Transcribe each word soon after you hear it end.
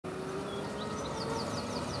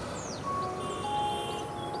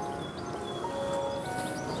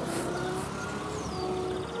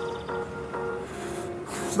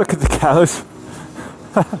Look at the cows.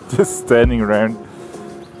 Just standing around.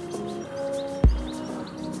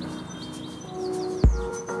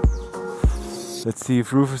 Let's see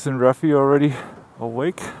if Rufus and Ruffy are already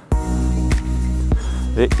awake.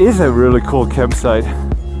 It is a really cool campsite.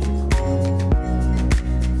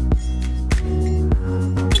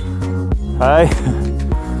 Hi.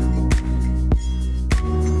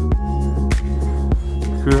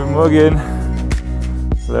 Guten Morgen.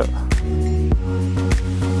 Hello.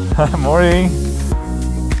 Morning.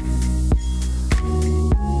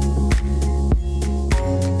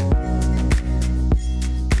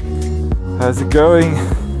 How's it going?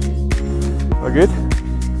 All good?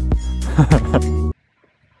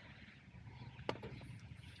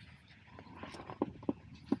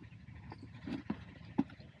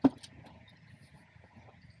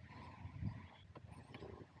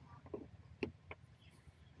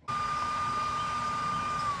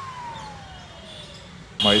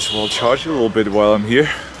 Might as well charge a little bit while I'm here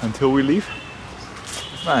until we leave.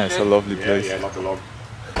 It's nice, a lovely place. Yeah, like a log.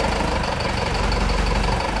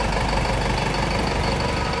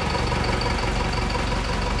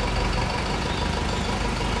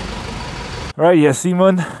 Alright, yeah,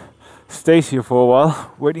 Simon stays here for a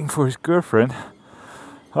while, waiting for his girlfriend.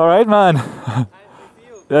 Alright, man.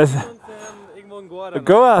 Das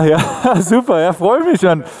Goa, ja, super, ja, freue mich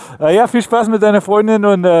schon. Ja, viel Spaß mit deiner Freundin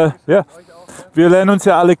und ja, wir lernen uns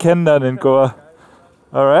ja alle kennen dann in Goa.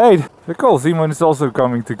 Alright, cool, Simon is also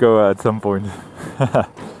coming to Goa at some point.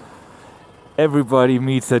 Everybody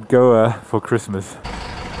meets at Goa for Christmas.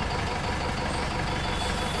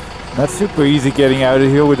 Not super easy getting out of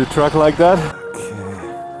here with a truck like that.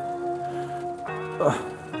 Okay.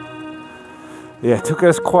 Yeah, it took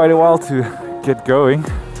us quite a while to get going.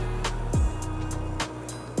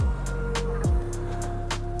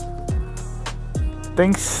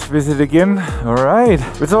 Thanks, visit again. Alright,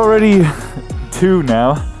 it's already 2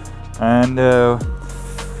 now. And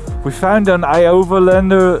we found on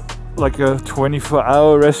iOverlander like a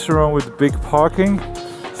 24-hour restaurant with big parking.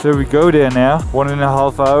 So we go there now,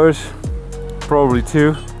 1.5 hours, probably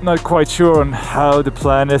 2. Not quite sure on how the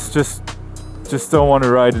plan is, just don't want to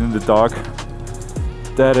ride in the dark.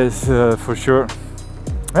 That is for sure.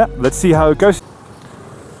 Yeah, let's see how it goes.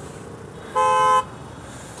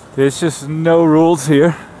 There's just no rules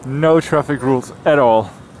here, no traffic rules at all.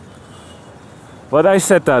 But I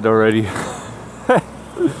said that already.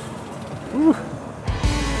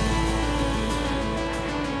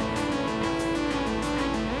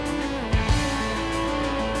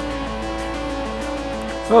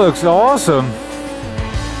 That looks awesome.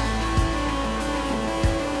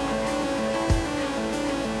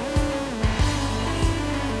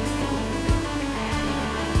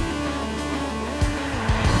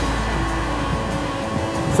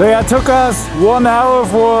 So yeah, it took us 1 hour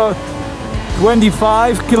for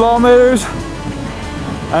 25 kilometers.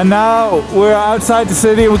 And now we're outside the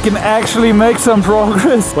city, we can actually make some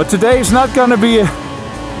progress. But today is not gonna be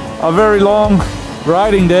a very long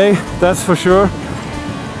riding day, that's for sure.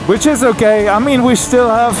 Which is okay. I mean, we still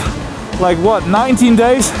have like what, 19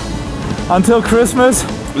 days until Christmas.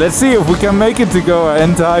 Let's see if we can make it to Goa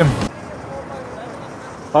in time.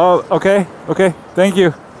 Oh, okay, okay, thank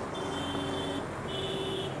you.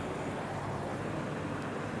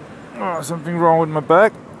 Oh, something wrong with my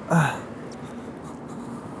back.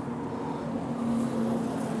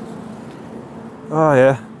 Oh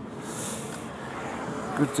yeah.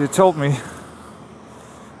 Good you told me.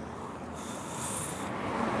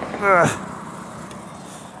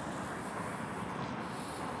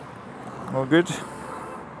 All good?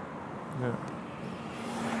 Yeah.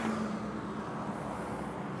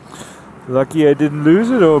 Lucky I didn't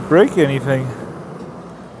lose it or break anything.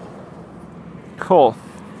 Cool.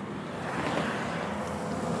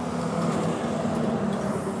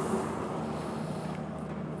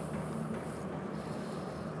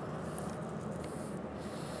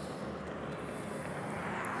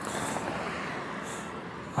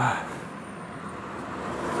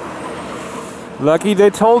 Lucky they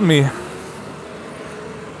told me.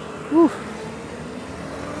 Whew.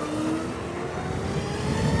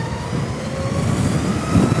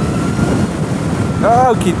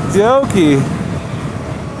 Okie dokie.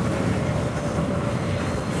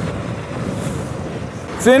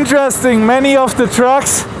 It's interesting, many of the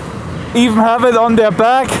trucks even have it on their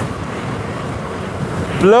back.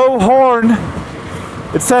 Blow horn.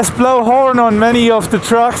 It says blow horn on many of the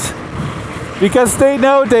trucks. Because they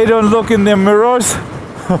know they don't look in their mirrors.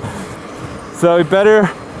 So you better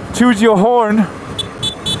toot your horn.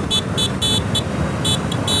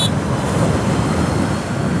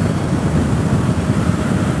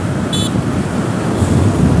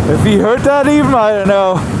 If he heard that even, I don't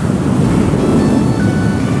know.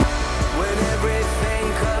 When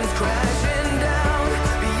everything comes crashing down,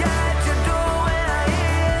 be at your door when I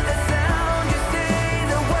hear the sound. You say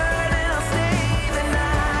the word and I'll stay the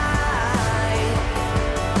night.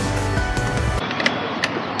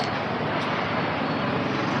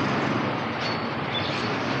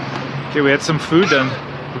 Okay, we had some food and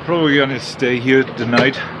we're probably gonna stay here the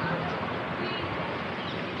night.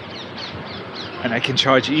 And I can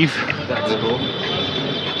charge Eve. That's cool.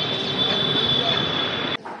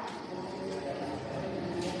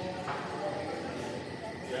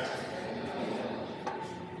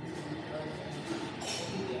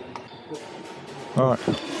 Alright.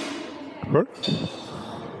 What?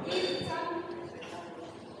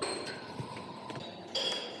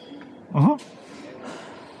 Uh-huh.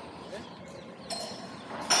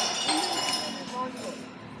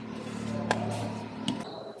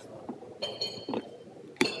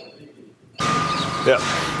 Yeah,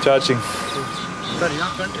 charging. Sorry, your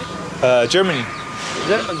country? Germany.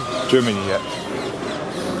 Germany. Germany, yeah.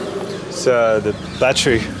 It's the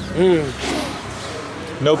battery.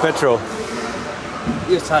 No petrol.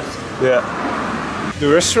 Yes, sir. Yeah. The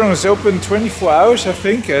restaurant is open 24 hours, I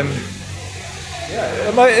think, and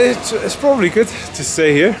yeah, it's probably good to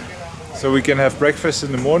stay here, so we can have breakfast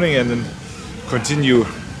in the morning and then continue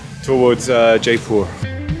towards Jaipur.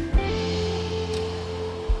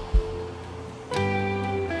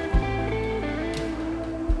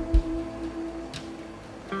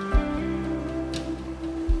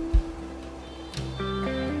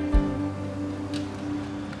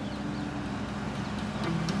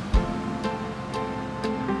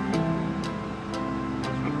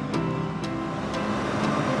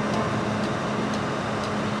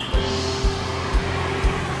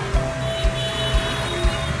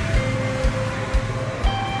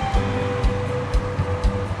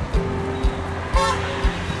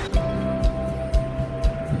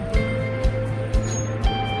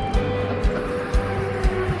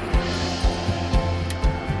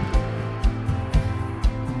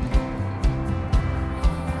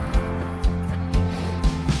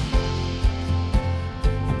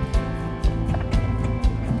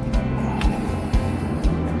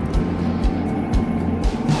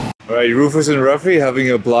 Alright, Rufus and Ruffy having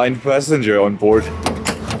a blind passenger on board.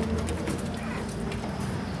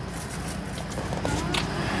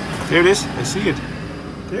 There it is, I see it.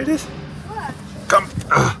 There it is. What? Come!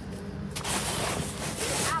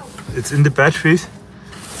 It's in the batteries.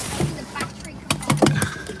 The battery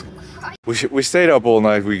compartment. We stayed up all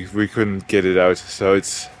night, we couldn't get it out, so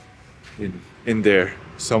it's in there.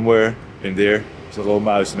 Somewhere in there. There's a little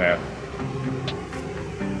mouse now.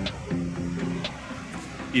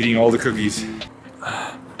 Eating all the cookies.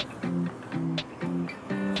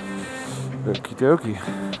 Okie dokie.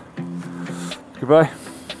 Goodbye.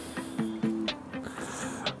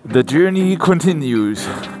 The journey continues.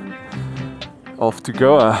 Off to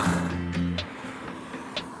Goa.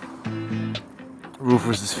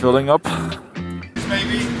 Rufus is filling up.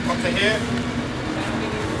 Maybe up to here.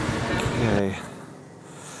 Okay.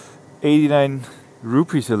 89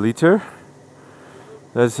 rupees a liter.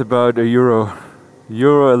 That's about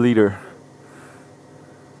 €1 a liter.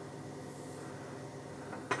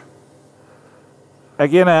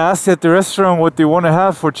 Again, I asked at the restaurant what they want to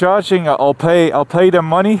have for charging. I'll pay them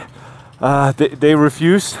money. They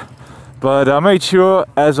refused, but I made sure,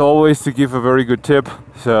 as always, to give a very good tip.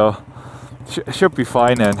 So should be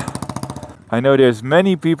fine. And I know there's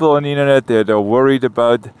many people on the internet that are worried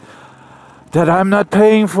about that I'm not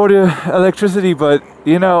paying for the electricity, but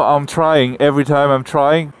you know, I'm trying. Every time I'm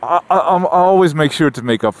trying, I always make sure to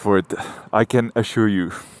make up for it. I can assure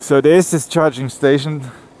you. So there's this charging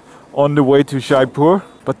station on the way to Jaipur.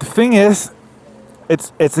 But the thing is,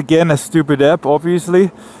 it's again a stupid app,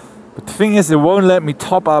 obviously. But the thing is, it won't let me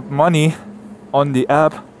top up money on the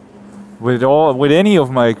app with any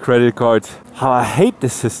of my credit cards. How I hate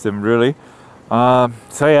this system, really.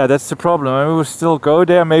 So yeah, that's the problem. I will still go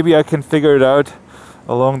there. Maybe I can figure it out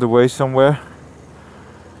along the way somewhere.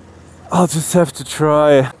 I'll just have to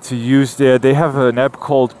try to use they have an app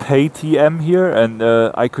called PayTM here, and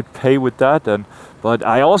I could pay with that. But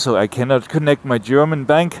I cannot connect my German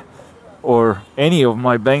bank or any of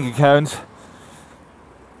my bank accounts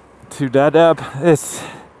to that app.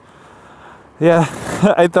 Yeah,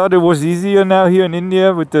 I thought it was easier now here in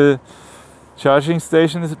India with the charging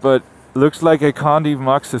stations, but looks like I can't even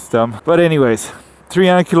access them. But anyways,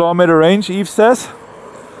 300-kilometer range, Eve says.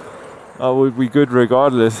 I would be good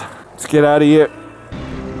regardless. Let's get out of here.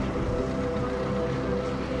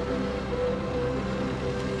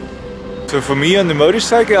 So for me on the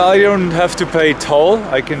motorcycle, I don't have to pay toll.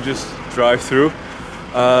 I can just drive through.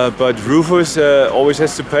 But Rufus always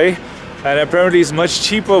has to pay. And apparently it's much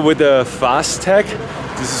cheaper with a fast tag.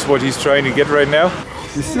 This is what he's trying to get right now.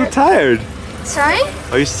 You're still tired? Sorry?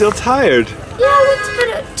 Are you still tired? Yeah, I went to bed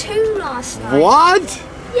at 2 last night. What?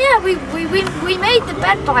 Yeah, we made the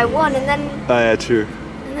bed by 1 and then Oh yeah, true.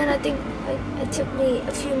 I think it took me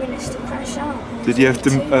a few minutes to crash out. Did you have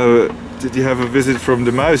did you have a visit from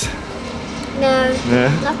the mouse? No,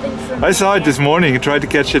 Yeah. nothing from I saw it here. this morning. I tried to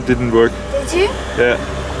catch it, didn't work. Did you? Yeah.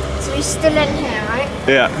 So he's still in here, right?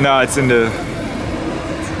 Yeah, no, it's in the...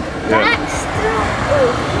 That's still...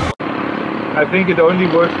 Oh. I think it only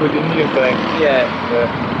works with Indian banks. Yeah.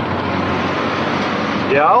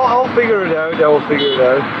 Yeah, I'll figure it out. I will figure it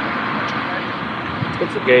out.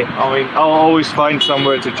 It's okay. I mean, I'll always find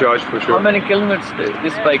somewhere to charge for sure. How many kilometers does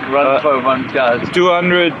this bike run for one charge?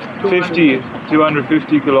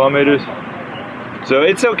 250 kilometers. So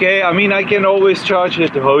it's okay. I mean, I can always charge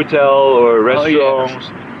at the hotel or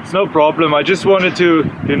restaurants. It's no problem. I just wanted to,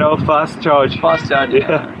 you know, fast charge. Fast charge.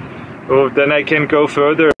 Yeah. Oh, then I can go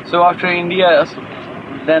further. So after India,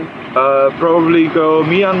 then Probably go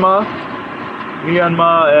Myanmar and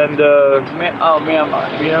Myanmar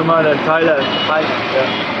and Thailand.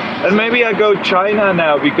 Yeah. And maybe I go China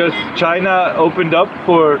now because China opened up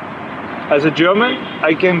for, as a German,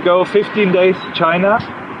 I can go 15 days China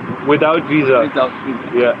without visa. without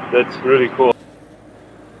visa. Yeah, that's really cool.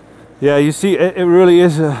 Yeah, you see, it really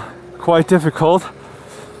is quite difficult.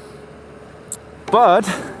 But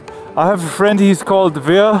I have a friend, he's called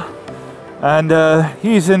Veer, and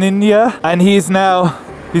he's in India, and he's now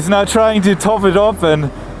trying to top it up, and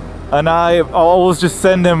I always just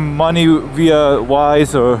send him money via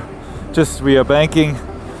Wise or just via banking.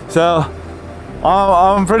 So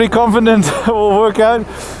I'm pretty confident it will work out.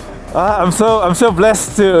 I'm so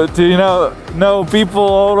blessed to know people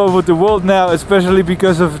all over the world now, especially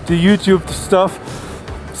because of the YouTube stuff.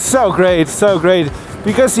 So great,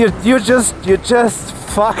 because you're just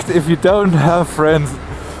fucked if you don't have friends.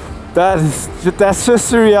 That's just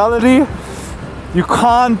the reality. You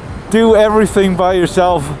can't do everything by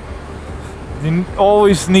yourself. You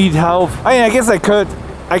always need help. I mean, I guess I could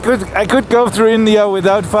go through India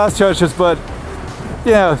without fast chargers, but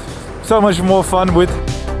yeah, so much more fun with.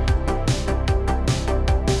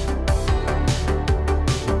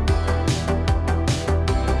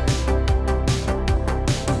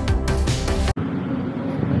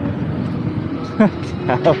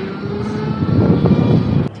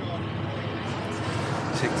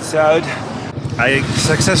 Check this out. I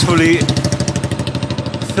successfully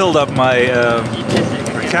filled up my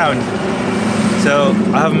account. So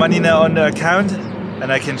I have money now on the account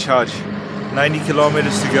and I can charge. 90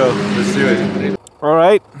 kilometers to go. Let's do it.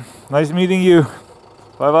 Alright, nice meeting you.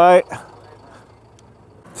 Bye bye.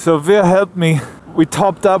 So Veer helped me. We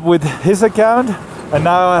topped up with his account and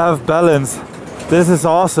now I have balance. This is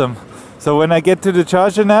awesome. So when I get to the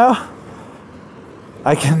charger now,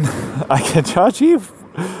 I can charge Eve.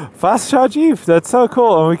 Fast charge Eve. That's so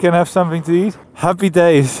cool, and we can have something to eat. Happy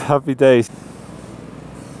days, happy days.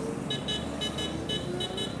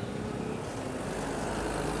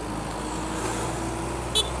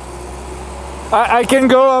 I can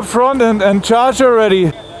go up front and charge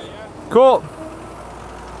already. Cool.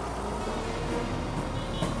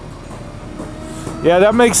 Yeah,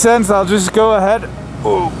 that makes sense. I'll just go ahead.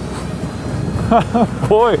 Oh.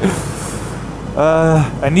 Boy.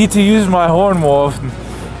 I need to use my horn more often.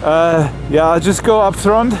 Yeah, I'll just go up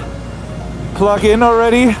front, plug in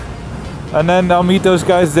already, and then I'll meet those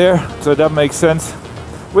guys there. So that makes sense.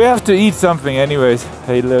 We have to eat something anyways.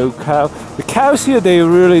 Hello, cow. The cows here, they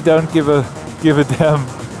really don't give a damn.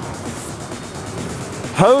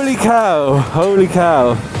 Holy cow! Holy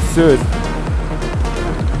cow! Let's do it.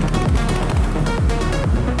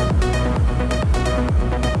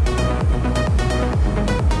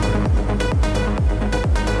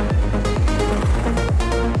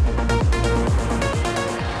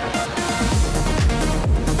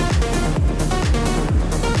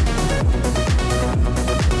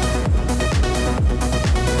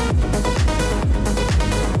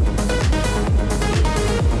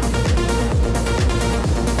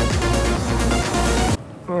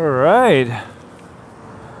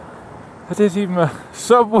 That is even a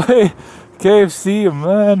Subway, KFC,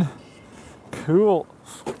 man. Cool.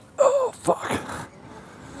 Oh, fuck.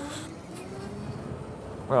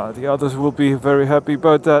 Well, the others will be very happy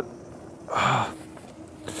about that. Ah,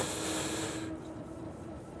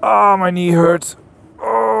 my knee hurts.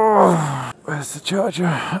 Oh, where's the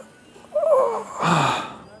charger? Oh.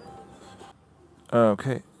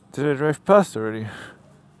 Okay, did I drive past already?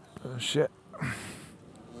 Oh shit.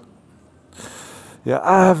 Yeah,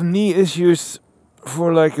 I have knee issues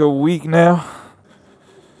for like a week now.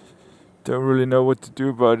 Don't really know what to do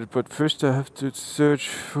about it, but first I have to search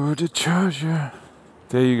for the charger.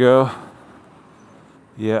 There you go.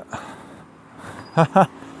 Yeah.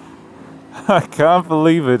 I can't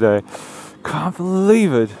believe it, eh? Can't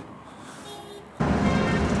believe it.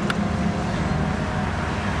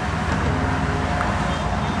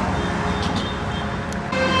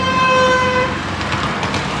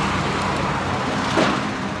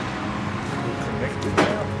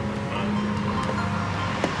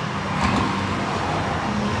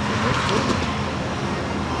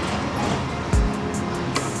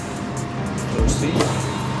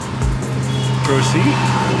 Proceed.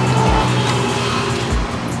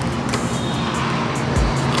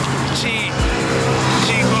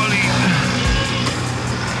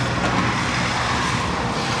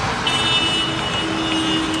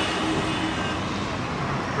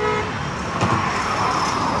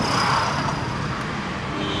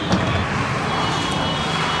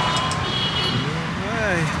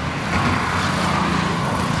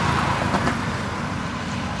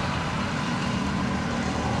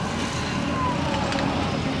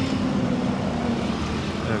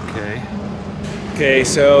 Okay,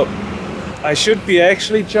 so I should be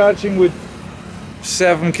actually charging with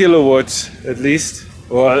 7 kilowatts at least.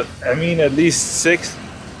 Well, I mean at least 6,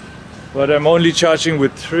 but I'm only charging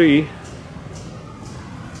with 3.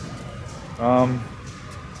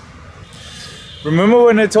 Remember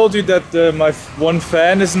when I told you that my one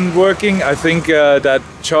fan isn't working? I think that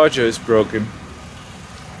charger is broken.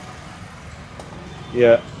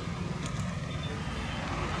 Yeah.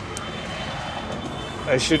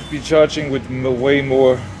 I should be charging with way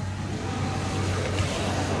more.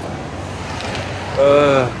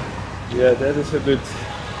 Yeah, that is a bit...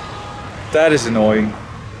 That is annoying.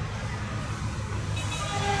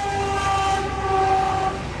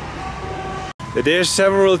 There's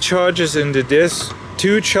several chargers in the... There's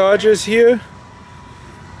 2 chargers here.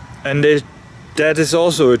 And that is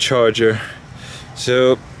also a charger.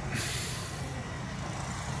 So...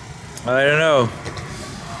 I don't know.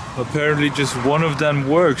 Apparently just one of them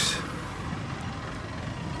works.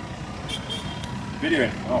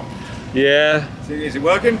 Videoing? Oh. Yeah. Is it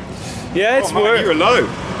working? Yeah, it's working. You were low.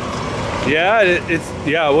 Yeah,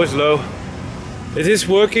 I was low. It is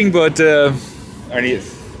working, but Only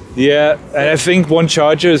it's yeah, and I think one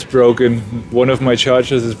charger is broken. One of my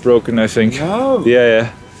chargers is broken, I think. No.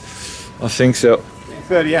 Yeah, I think so.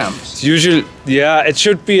 30 amps. It's usually, yeah, it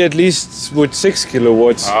should be at least with 6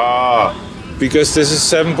 kilowatts. Ah. Because this is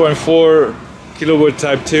 7.4 kilowatt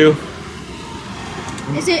type 2.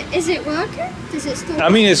 Is it working? Does it still? I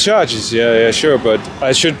mean, it charges, yeah, sure, but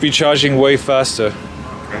I should be charging way faster.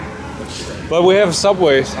 But we have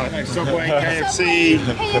Subway. Subway, KFC,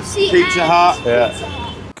 KFC Pizza and Hut. Yeah.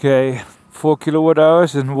 Okay, 4 kilowatt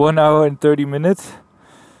hours in 1 hour and 30 minutes.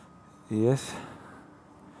 Yes.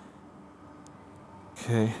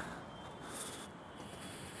 Okay.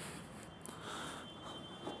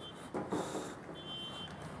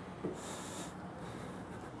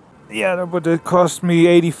 Yeah, but it cost me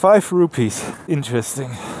 85 rupees. Interesting.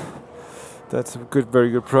 That's a very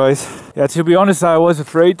good price. Yeah, to be honest, I was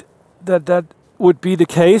afraid that would be the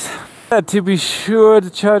case. To be sure the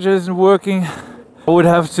charger isn't working, I would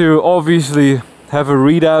have to obviously have a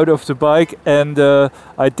readout of the bike, and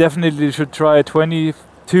I definitely should try a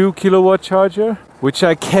 22 kilowatt charger, which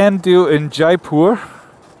I can do in Jaipur.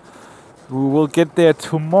 We will get there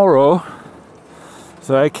tomorrow,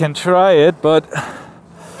 so I can try it, but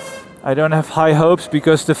I don't have high hopes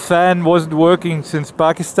because the fan wasn't working since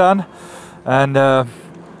Pakistan, and I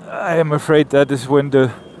am afraid that is when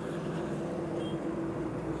the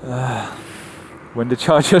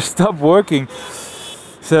charger stopped working.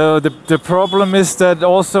 So the problem is that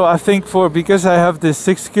also I think because I have this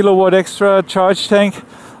 6 kilowatt extra charge tank,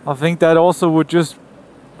 I think that also would just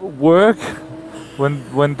work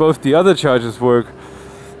when both the other chargers work.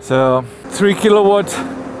 So 3 kilowatt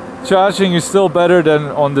charging is still better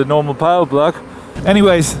than on the normal power block.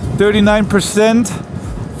 Anyways, 39%.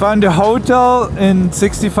 Found a hotel in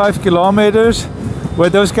 65 kilometers where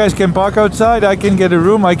those guys can park outside. I can get a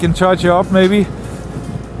room, I can charge you up maybe.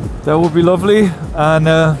 That would be lovely. And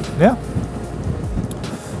yeah,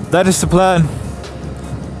 that is the plan.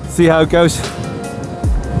 See how it goes.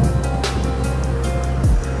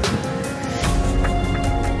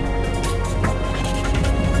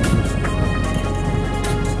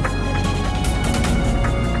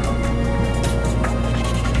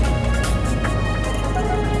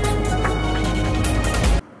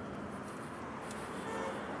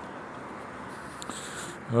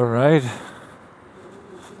 All right.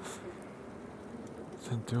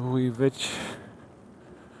 Tandoori veg.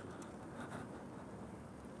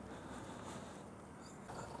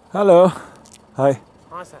 Hello. Hi.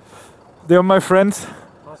 हाँ sir They're my friends.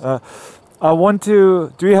 I want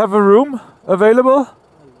to. Do you have a room available?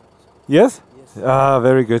 Yes. Yes. Ah,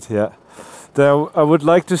 very good. Yeah. Then I would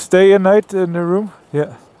like to stay a night in the room.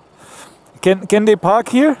 Yeah. Can they park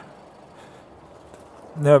here?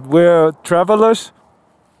 No, we're travelers.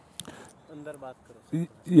 अंदर बात करो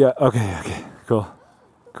Yeah. Okay. Okay. Cool.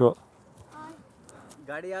 Cool.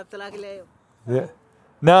 गाड़ी आप चला के ले आए हो Yeah.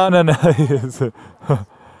 No. Yes.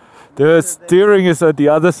 The steering is at the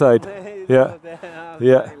other side. Yeah.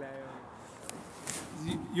 Yeah.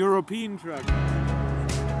 European truck.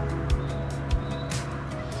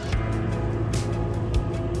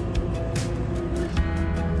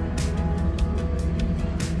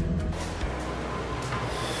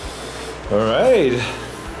 All right.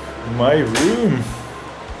 My room.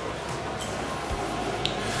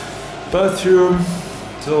 Bathroom.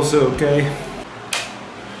 It's also okay.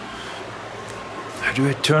 How do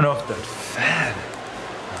I turn off that fan?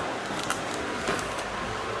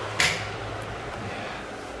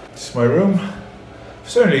 This is my room.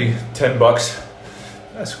 It's only $10.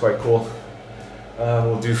 That's quite cool.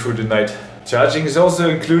 We'll do for the night. Charging is also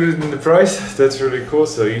included in the price. That's really cool.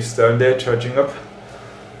 So he's down there charging up.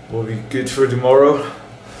 Will be good for tomorrow.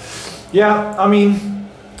 Yeah, I mean,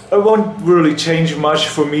 it won't really change much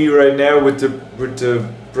for me right now with the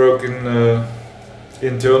broken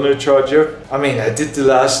internal charger. I mean, I did the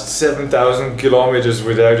last 7,000 kilometers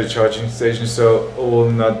without a charging station, so it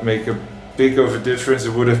will not make a big of a difference.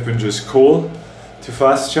 It would have been just cool to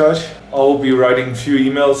fast charge. I'll be writing a few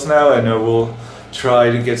emails now, and I will try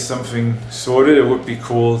to get something sorted. It would be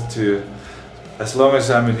cool to, as long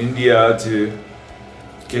as I'm in India, to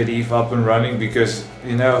get Eve up and running, because,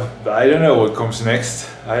 you know, I don't know what comes next.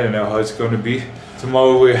 I don't know how it's going to be.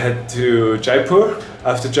 Tomorrow we head to Jaipur.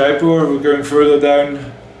 After Jaipur we're going further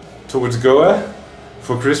down towards Goa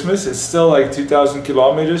for Christmas. It's still like 2,000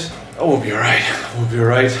 kilometers. Oh, we'll be alright. We'll be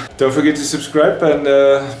alright. Don't forget to subscribe, and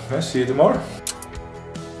I'll see you tomorrow.